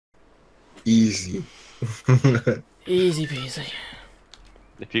Easy. Easy peasy.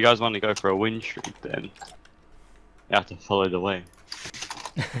 If you guys want to go for a win streak, then you have to follow the way.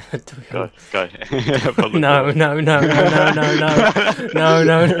 Go. Follow No, the way. no, no, no, no, no, no, no,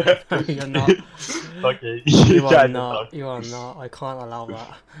 no, no, you're not. Okay. You are can not. talk. You are not. I can't allow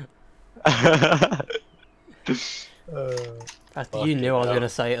that. After you knew I was gonna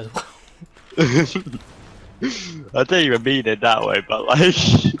say it as well. I didn't even mean it that way, but like,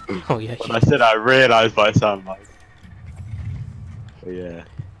 Oh yeah. when I said I realised what I sound like. But yeah.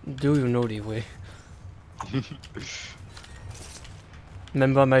 Do you know the way?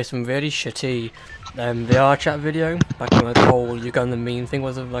 Remember I made some really shitty VR chat video back when the whole Ugandan meme thing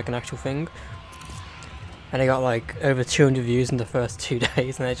was like an actual thing, and it got like over 200 views in the first 2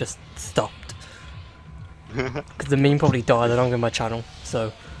 days, and it just stopped because the meme probably died along with my channel,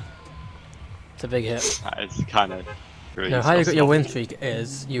 so it's a big hit. It's kind of. Really No, how you got your win streak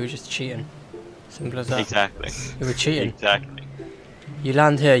is you were just cheating. Simple as that. Exactly. You were cheating. Exactly. You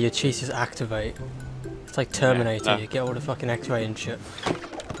land here, your cheats just activate. It's like Terminator, Yeah, no. you get all the fucking X-ray and shit.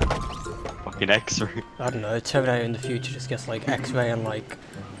 Fucking X-ray. I don't know, Terminator in the future just gets like X-ray and like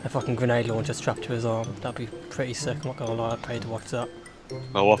a fucking grenade launcher strapped to his arm. That'd be pretty sick, I'm not gonna lie, I'd pay to watch that.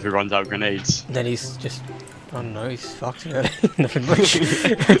 Well, what if he runs out of grenades? And then he's just, I don't know, he's fucked really. Nothing much.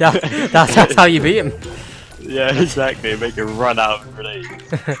 That's how you beat him. Yeah, exactly. Make him run out of grenades.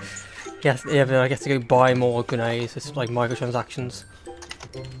 Yes, yeah, but I guess to go buy more grenades, it's like microtransactions.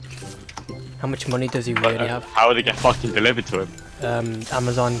 How much money does he really have? How would it get fucking delivered to him?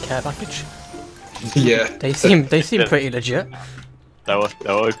 Amazon care package. Yeah. They seem pretty legit. They'll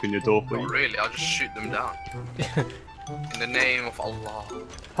open your door for Not you. really, I'll just shoot them down. In the name of Allah.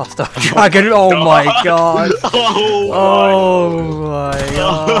 Hostile dragon, oh my god! Oh, Oh my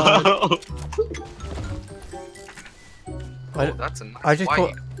god! Oh, that's a nice I just call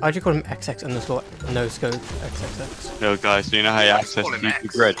white. him XX underscore no scope XXX. No, guys, do you know how you access call him YouTube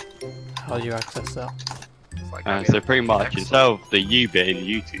X. Red? How do you access that? It's like So pretty much, instead of the U bit in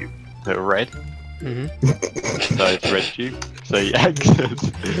YouTube, put red. So it's RedTube. So you access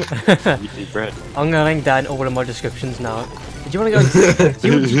YouTube Red. I'm gonna link down all of my descriptions now. Do you want to go?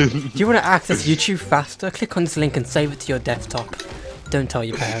 do you want to access YouTube faster? Click on this link and save it to your desktop. Don't tell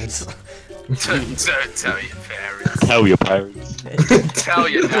your parents. Don't tell your parents. Tell your parents. Tell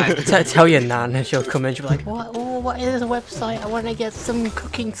your dad. Tell your nan, and she'll come in. She'll be like, "What? Oh, what is this website? I want to get some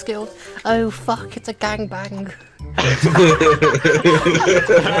cooking skills." Oh fuck! It's a gangbang.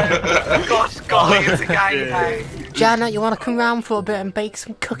 Gosh, golly, it's a gangbang. Janet, you want to come round for a bit and bake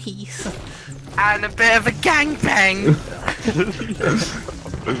some cookies? And a bit of a gangbang.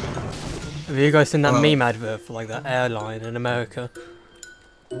 Have you guys seen that meme advert for like that airline in America?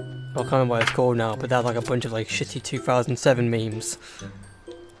 I can't remember what it's called now, but they had like a bunch of like shitty 2007 memes.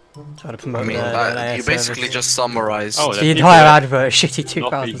 Trying to promote You their basically service. just summarized. Oh, The entire advert is shitty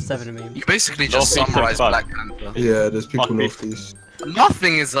 2007 memes. You basically just Northeast summarized fun. Black Panther. Yeah, there's people Fuck me. northeast.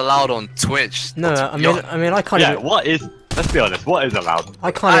 Nothing is allowed on Twitch. No, I mean, I can't Yeah, even. what is? Let's be honest. What is allowed?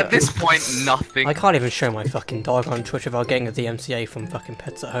 I can't. At this point, nothing. I can't even show my fucking dog on Twitch without getting a DMCA from fucking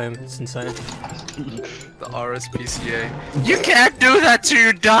Pets at Home. It's insane. The RSPCA. You can't do that to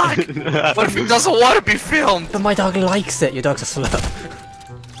your dog. What if it doesn't want to be filmed? But my dog likes it. Your dog's a slut.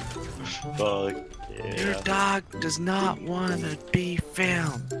 Fuck Your yeah. dog does not want to be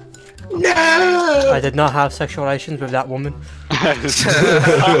filmed. I did not have sexual relations with that woman.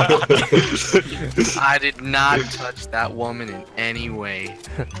 I did not touch that woman in any way.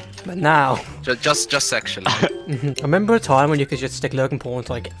 But now, Just sexually. I remember a time when you could just stick Logan Paul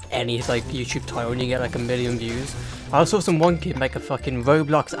into like any like YouTube title and you get like 1 million views. I saw some one kid make a fucking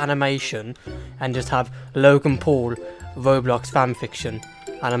Roblox animation and just have Logan Paul Roblox fanfiction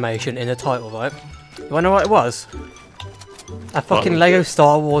animation in the title, right? You wanna know what it was? A fucking Lego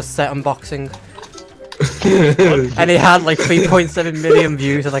Star Wars set unboxing. And it had like 3.7 million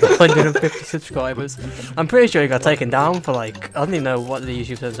views and like 150 subscribers. I'm pretty sure it got taken down for like, I don't even know what the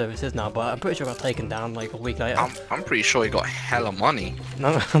YouTube service is now, but I'm pretty sure it got taken down like a week later. I'm pretty sure he got hella money.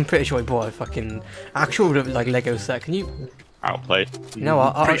 No, I'm pretty sure he bought a fucking actual like Lego set. Can you? Outplayed. You know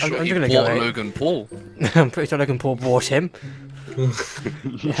what? Pretty I'm sure just he gonna bought go. Logan Paul. I'm pretty sure Logan Paul bought him.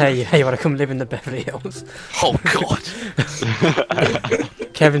 Hey, you wanna come live in the Beverly Hills? Oh god.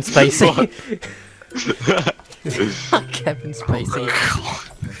 Kevin Spacey. Kevin Spacey.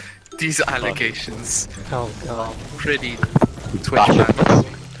 God. These allegations Oh god. pretty Twitch fans.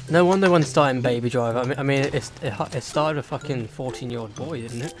 No wonder one starting Baby Driver. I mean, it started a fucking 14-year-old boy,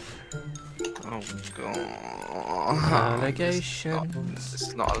 didn't it? Oh god. Allegations. This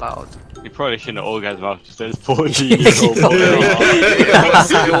is not allowed. You probably shouldn't have orgasm after says 14-year-old boy.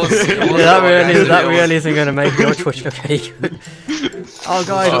 That really isn't gonna make your Twitch look any good. Oh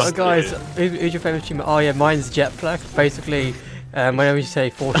guys, who's your favourite streamer? Oh yeah, mine's Jetplex. Basically, whenever you say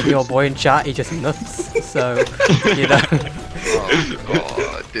 14-year-old boy in chat, he just nuts. So, you know. Oh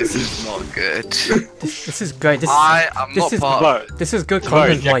god, this is not good. This is great. This is good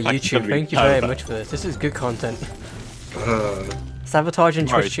content for my YouTube. Thank you very much for this. This is good content. Sabotaging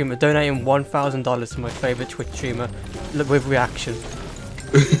Twitch streamer, donating $1,000 to my favourite Twitch streamer with reaction.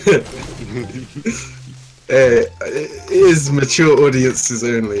 It is mature audiences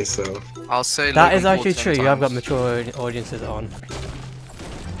only, so. I'll say that is actually true. You have got mature audiences on.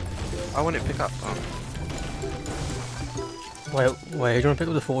 I want it pick up. Wait, do you want to pick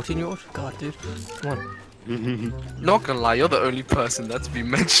up the 14-year-old? God, dude, come on. Not gonna lie, you're the only person that's been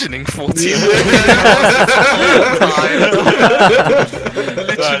mentioning 14.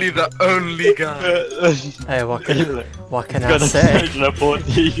 Literally the only guy. Hey, what can I say?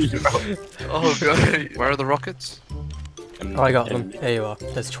 Oh god, where are the rockets? Oh, I got them. There you are.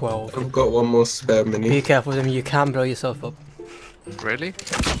 There's 12. I've got one more spare mini. Be careful with them. You can blow yourself up. Really?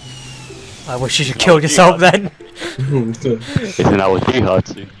 I wish you should kill yourself then. Isn't that what you had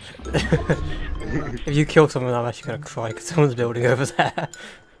to? If you kill someone, I'm actually gonna cry because someone's building over there.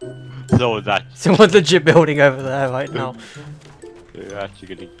 So is that. Someone's legit building over there right now. You're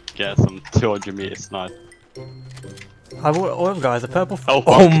actually gonna get some 200-meter snipe. Oh guys, a purple.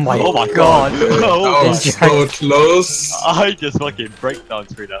 Oh my god! That was so close. I just fucking breakdown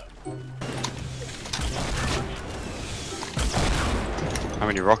through that. How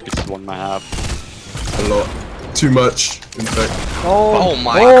many rockets does one might have? A lot. Too much, in fact. Oh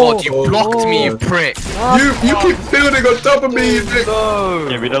my god, you blocked me, you prick! You keep building on top of me, you prick! No.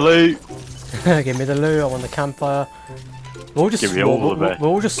 Give me the loot! Give me the loot, I want the campfire. We're all just, Give me all of it. We're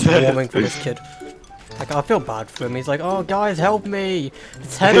all just swarming for this kid. Like, I feel bad for him. He's like, oh guys, help me!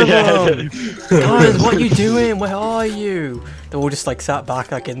 It's 10 of them! Guys, what are you doing? Where are you? They're all just like sat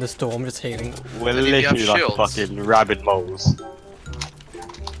back like in the storm, just healing. We're literally like fucking rabid moles.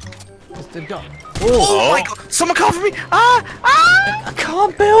 They've got... Oh my god! Someone cover me! I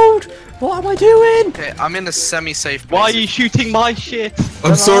can't build! What am I doing? Okay, I'm in a semi-safe place. Why are you shooting my shit?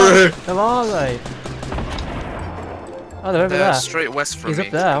 I'm sorry! Where are they? Oh, they're over They're there. straight west from me. He's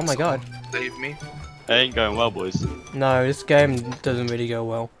up there, oh my god. Save me. It ain't going well, boys. No, this game doesn't really go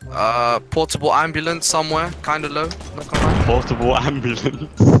well. Portable ambulance somewhere, kinda low, not gonna lie. Portable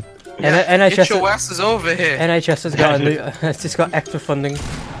ambulance. Yeah, NHS get your asses over here! NHS has got a new, it's just got extra funding.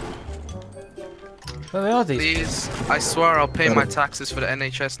 Where are these? Please, I swear I'll pay my taxes for the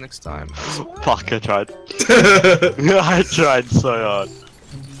NHS next time. Fuck, I tried. I tried so hard.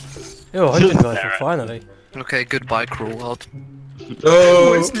 Oh, 100 rifle, finally. Okay, goodbye, cruel world. No!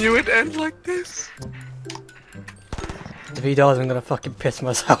 Always knew it'd end like this. If he does, I'm gonna fucking piss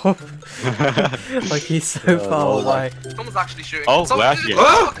myself. Like, he's so far away. Someone's actually shooting. Oh, Someone, we're actually.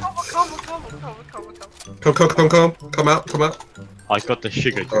 Come out. I got the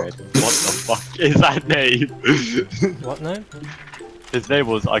sugar dread. What the fuck is that name? What name? His name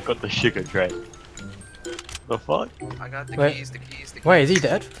was I got the sugar dread. The fuck? I got the keys. Wait, is he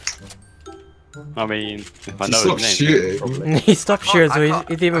dead? I mean, if I He know stopped his name. shooting. Probably. He stopped shooting, so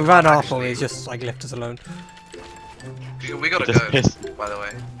he's either I ran can't off or actually- he's just like left us alone. We gotta Just go, pissed. by the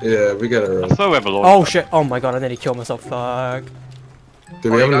way. Yeah, we gotta I run. swear we have a launch Oh pad. shit, oh my god, I nearly killed myself, fuck.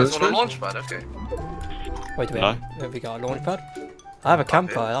 Do we You have a guys want a launch launch pad? Okay. Wait a No. minute, have we got a launch pad? I have a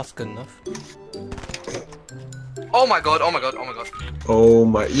campfire, that's good enough. Oh my god. Oh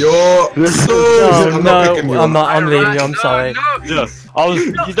my, you're so. Oh I'm not picking you no, up. I'm leaving you, I'm sorry. No. Yeah, I was,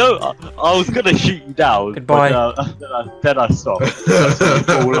 you know, I was gonna shoot you down. Goodbye. But, then I stopped.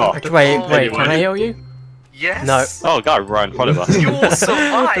 Fall off. Wait, Anyway. can I heal you? Yes. No. Oh, guy right in front of us. You'll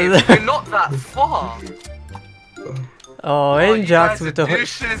survive. We're not that far. Oh, you Injax guys with are the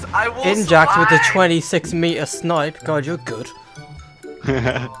douches. I will Injax with the survive. 26-meter snipe. God, you're good.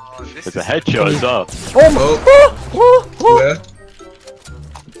 Oh, this It's a is- headshot as well. Oh my! Oh. Where?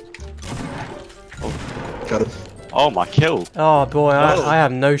 Got him. Oh, my kill. Oh boy, I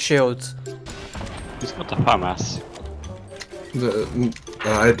have no shields. Who's got the FAMAS?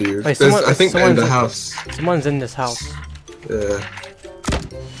 I do. Wait, I think they're in the someone's- house. Someone's in this house. Yeah.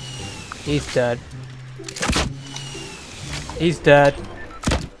 He's dead. He's dead.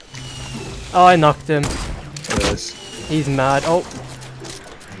 Oh, I knocked him. Nice. He's mad. Oh,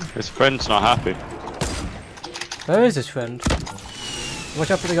 His friend's not happy. where is his friend?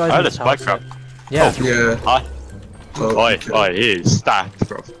 Watch out for the guys I in had a this house. spike trap. Yeah. Yeah. Hi. Oh, Oi, okay. oi, he is stacked,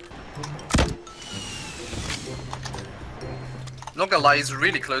 bro. Not gonna lie, he's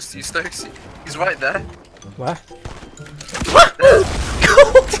really close to you, Stokes. He's right there. Where? There.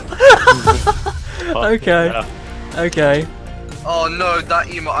 Okay. Okay. Oh no, that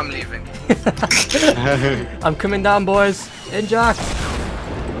emo, I'm leaving. I'm coming down, boys. In Jack.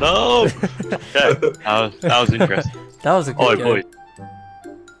 No! Okay, that was interesting. That was a good Oh game.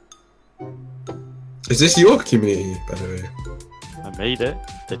 boy. Is this your community, by the way? I made it.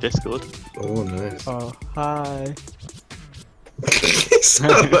 The Discord. Oh, nice. Oh, hi. It's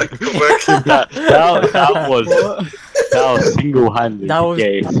not like a working. That was single-handedly That was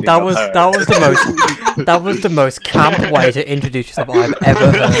gay. that was the most camp way to introduce yourself I've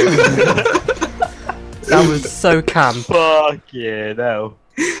ever heard. That was so camp. Fuck yeah, no.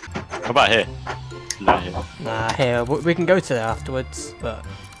 How about here? No, here. Nah, here we can go to there afterwards, but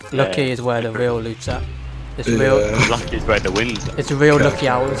lucky is where the real loot's at. It's Yeah. real. Lucky is where the wind's at. It's real lucky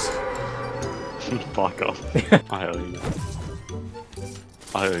hours. Fuck off. I owe you.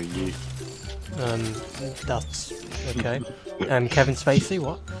 I owe you. That's okay. Kevin Spacey,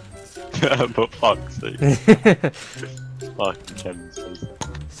 what? But fuck's sake. Fucking Kevin Spacey.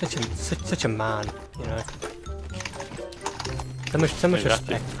 Such a man, you know. So much Maybe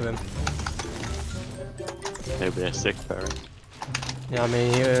respect for him. He'll be a sick parent. Yeah, I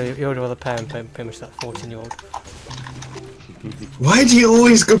mean, he would rather parent pretty much that 14-year-old. Why do you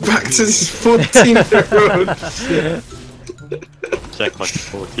always go back to this 14-year-old? Check like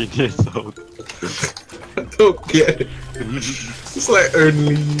 14 years old. I don't get it. It's like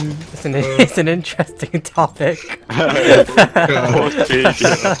only you. It's an interesting topic. Fuck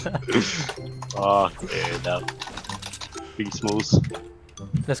yeah, no. Big smalls.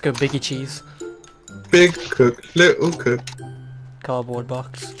 Let's go Biggie Cheese. Big cook, little cook. Cardboard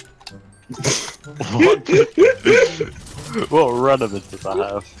box. What? What relevance does that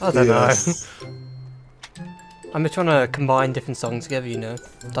have? I don't Yes. know. I'm just trying to combine different songs together, you know.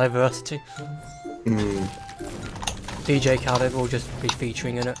 Diversity. Mm. DJ Khaled will just be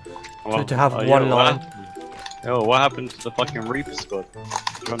featuring in it. Well, to have oh, one yeah, line. What happened to the fucking Reaper squad?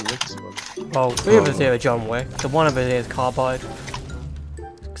 John Wick squad. Well, three of us here are John Wick. The one of us here is Carbide.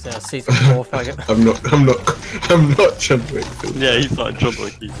 Because they're season 4 faggot. I'm not John Wick. Yeah, he's like John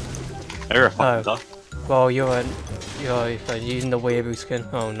Wick. You're a fucking duck. Well, you're using the weeaboo skin.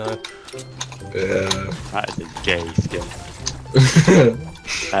 Oh no. Yeah. That is a gay skin.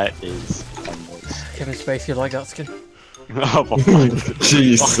 That is a moist. Kevin Spacey, you like that skin? Oh my god.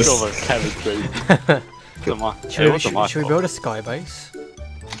 Jesus. Fuck over Kevin Spacey. Come on. Should we build a sky base?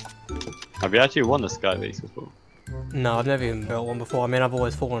 Have you actually won the sky base before? No, I've never even built one before. I mean, I've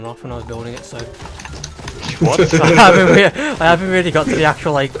always fallen off when I was building it, so What? I haven't really got to the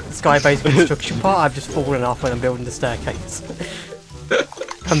actual like sky base construction part. I've just fallen off when I'm building the staircase.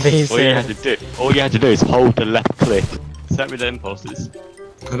 I'm being serious. All you had to do is hold the left click. Set me the impulses.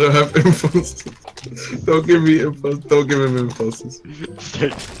 I don't have impulses. Don't give me impulses. Don't give him impulses.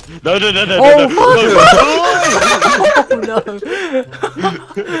 No. Oh, No.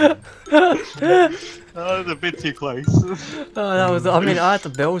 no! That was a bit too close. Oh, that was. I mean, I had to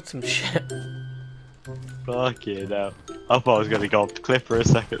build some shit. Fuck yeah, no. I thought I was gonna go off the cliff for a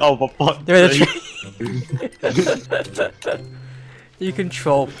second. Oh, my butt. There is a tree. You can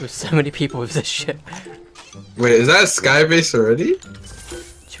troll with so many people with this shit. Wait, is that a sky base already?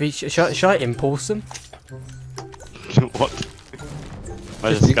 Should I impulse them? What?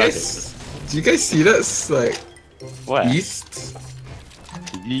 Where's Do the you sky guys, base? do you guys see that's like Where? east?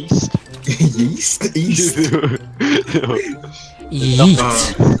 East? Yeast? East? Yeet.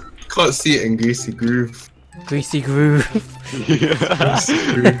 Can't see it in Greasy Groove. Greasy groove. Greasy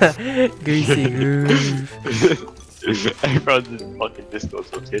Groove. Greasy groove. Everyone's in fucking Discord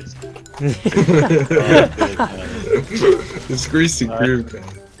for kids. It's Greasy Groove,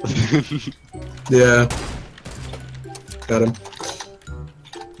 guys. Yeah. Got him.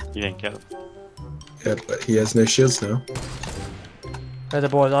 You didn't kill him. Yeah, but he has no shields now. Hey the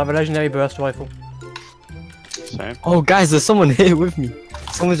boys, I have a legendary burst rifle. Same. Oh, guys, there's someone here with me.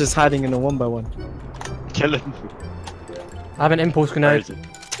 Someone's just hiding in a 1x1. Kill him. I have an impulse Where grenade. is it?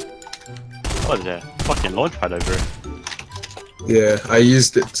 What is there? Fucking launch pad over here. Yeah, I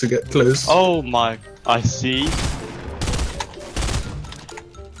used it to get close. Oh my, I see.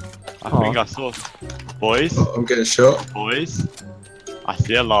 I think I saw. Boys, Oh, I'm getting shot. boys. I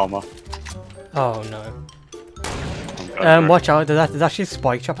see a llama. Oh no. I'm going for it. Watch out, there's actually a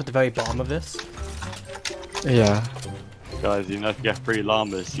spike trap at the very bottom of this. Yeah. Guys, you know if you get 3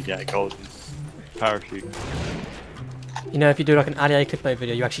 llamas, you get a golden parachute. You know, if you do like an ADA clickbait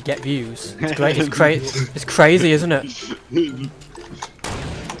video, you actually get views. It's great. It's crazy, isn't it?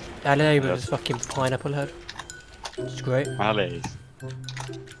 ADA with his fucking pineapple head. It's great. Alice.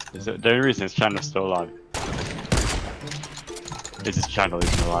 The only reason his channel's still alive is his channel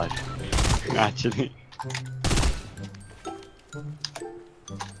isn't alive. Actually.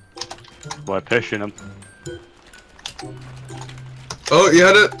 We're pushing him. Oh, you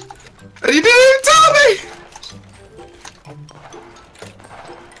had it. And you didn't even tell me!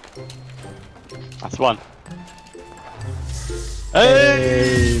 That's one.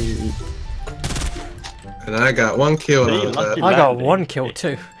 Hey! And I got 1 kill See, out of lucky that. I got landing. 1 kill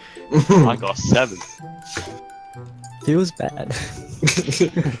too. I got 7. Feels bad.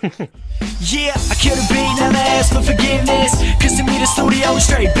 Yeah, I killed a beat, never asked for forgiveness. Cause to me the studio is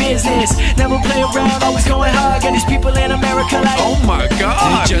straight business. Never play around, always going hard. Got these people in America like, Oh my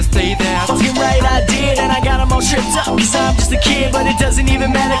god! Just say that. fucking right I did. And I got them all tripped up cause I'm just a kid. But it doesn't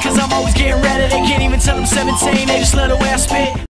even matter cause I'm always getting ready. They can't even tell I'm 17, they just love the way I spit.